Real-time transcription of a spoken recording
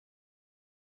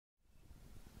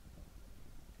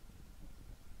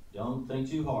Don't think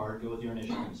too hard. Go with your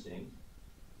initial instinct.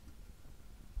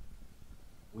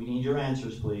 We need your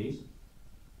answers, please.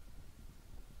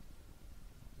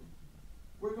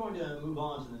 We're going to move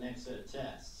on to the next set of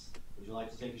tests. Would you like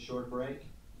to take a short break?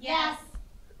 Yes.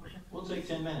 We'll take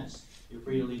 10 minutes. You're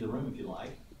free to leave the room if you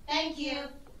like. Thank you.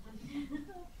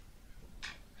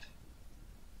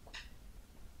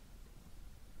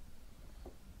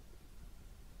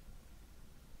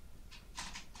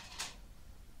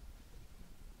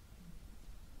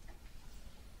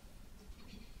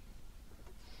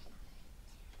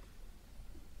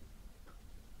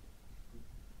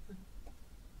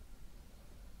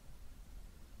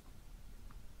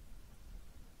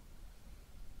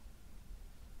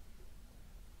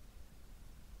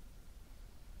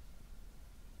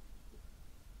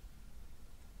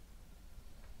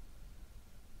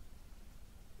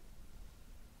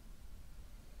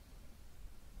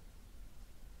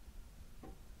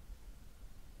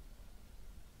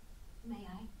 May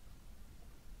I?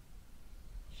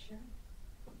 Sure.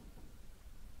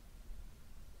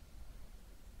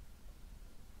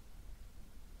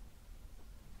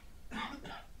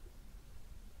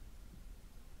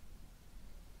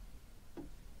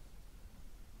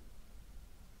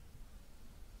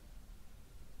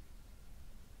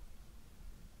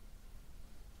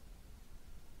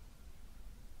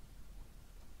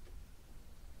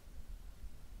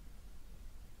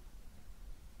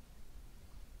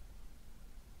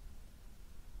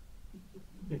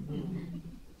 It's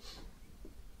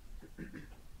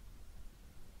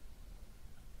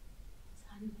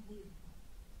unbelievable.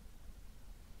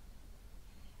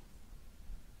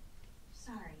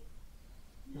 Sorry.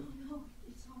 No,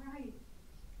 it's all right.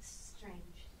 It's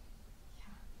strange.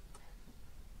 Yeah.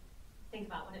 Think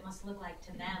about what it must look like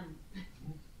to them. Do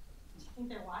you think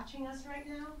they're watching us right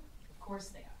now? Of course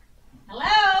they are.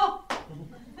 Hello?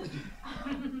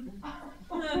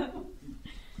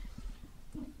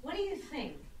 What do you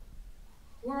think?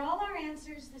 Were all our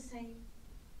answers the same?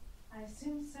 I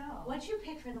assume so. What'd you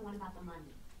pick for the one about the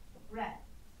money? Red.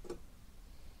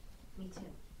 Me too.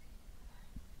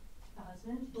 The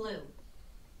husband? Blue.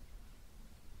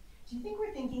 Do you think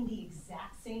we're thinking the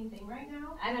exact same thing right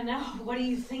now? I don't know. What are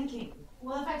you thinking?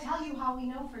 Well, if I tell you how we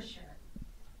know for sure.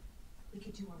 We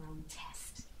could do our own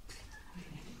test.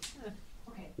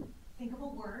 Okay, think of a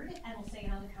word and we'll say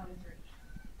it on the count of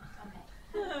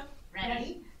 3. Okay.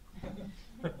 Ready?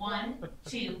 1,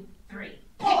 2, 3.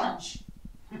 Orange!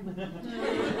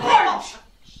 Orange!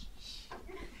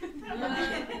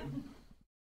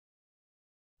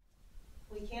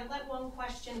 We can't let one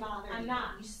question bother you. I'm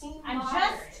not. You seem I'm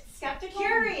moderate. just skeptical.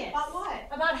 curious. About what?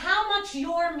 About how much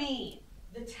you're me.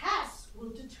 The test will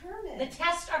determine. The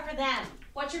tests are for them.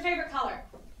 What's your favorite color?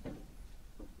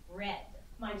 Red.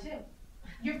 Mine too.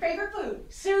 Your favorite food?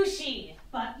 Sushi.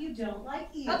 But you don't like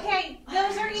eel. Okay,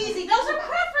 those are easy. Those are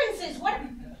preferences.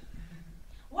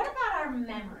 What about our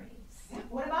memories?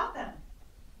 What about them?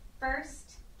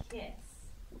 First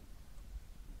kiss.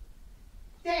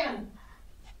 Dan.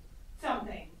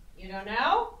 Something. You don't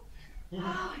know?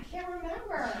 Oh, I can't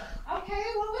remember. Okay,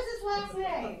 what was his last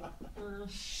name?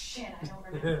 Shit, I don't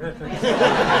remember.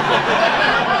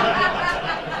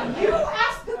 You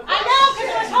asked the question. I know,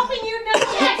 because I was hoping you'd know the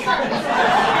answer.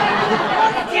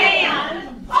 Dan.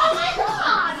 Oh my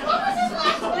God! What was his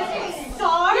last name?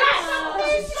 Sar? Yes,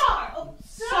 Sar. Oh,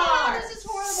 Sar. This is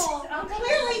horrible.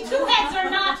 Clearly, 2 heads are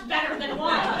not better than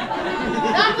one.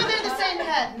 Not when they're the same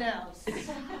head, no.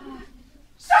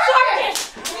 Sarkish!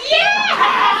 Yeah!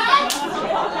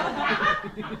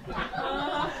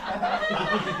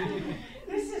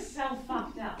 This is so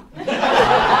fucked up.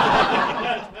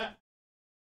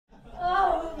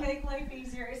 Oh, it'll make life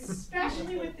easier,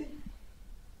 especially with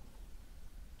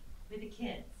With the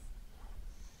kids.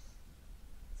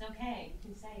 It's okay, you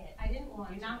can say it. I didn't want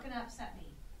You're to. not going to upset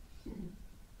me.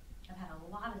 I've had a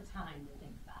lot of time to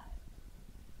think about it.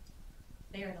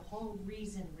 They're the whole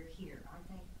reason we're here, aren't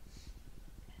they?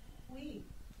 We.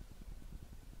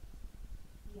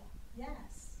 Yeah.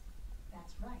 Yes,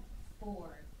 that's right.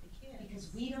 For the kids. Because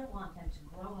we don't want them to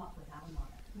grow up without a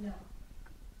mother. No.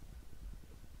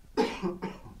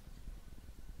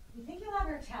 You think you'll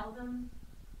ever tell them?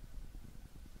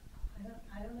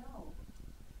 I don't know.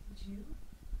 Would you?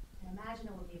 I imagine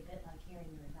it would be a bit like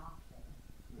hearing you're adopted.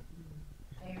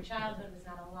 That your childhood was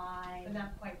not a lie. But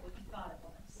not quite what you thought it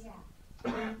was. Yeah.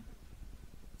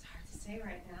 It's hard to say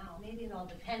right now. Maybe it all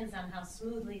depends on how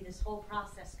smoothly this whole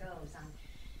process goes, on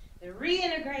the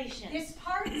reintegration. This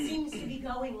part seems to be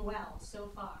going well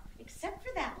so far. Except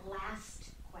for that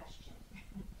last question.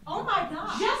 Oh my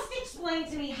God! Just explain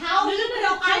to me how No, you no, could no,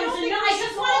 have I don't chosen. think No, we I should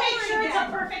just go want to over make it sure it's again.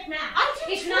 a perfect match. I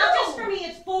do It's too. not just for me,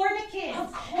 it's for the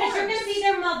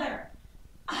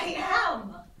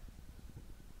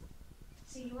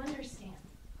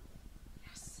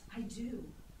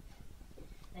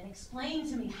explain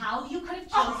to me how you could have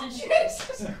Oh, chosen.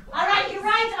 Jesus! All right, you're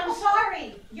right. I'm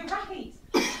sorry. You're right.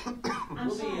 I'm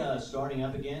We'll sorry. be starting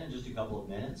up again in just a couple of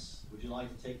minutes. Would you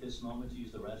like to take this moment to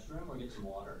use the restroom or get some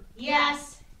water?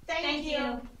 Yes. Thank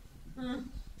you.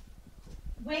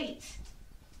 Wait.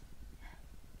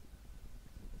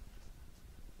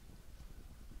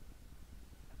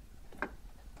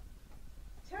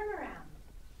 Turn around.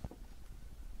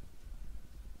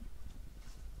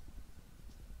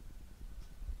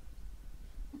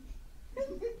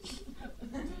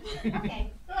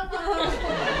 Okay.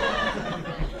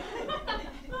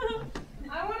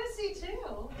 I want to see too.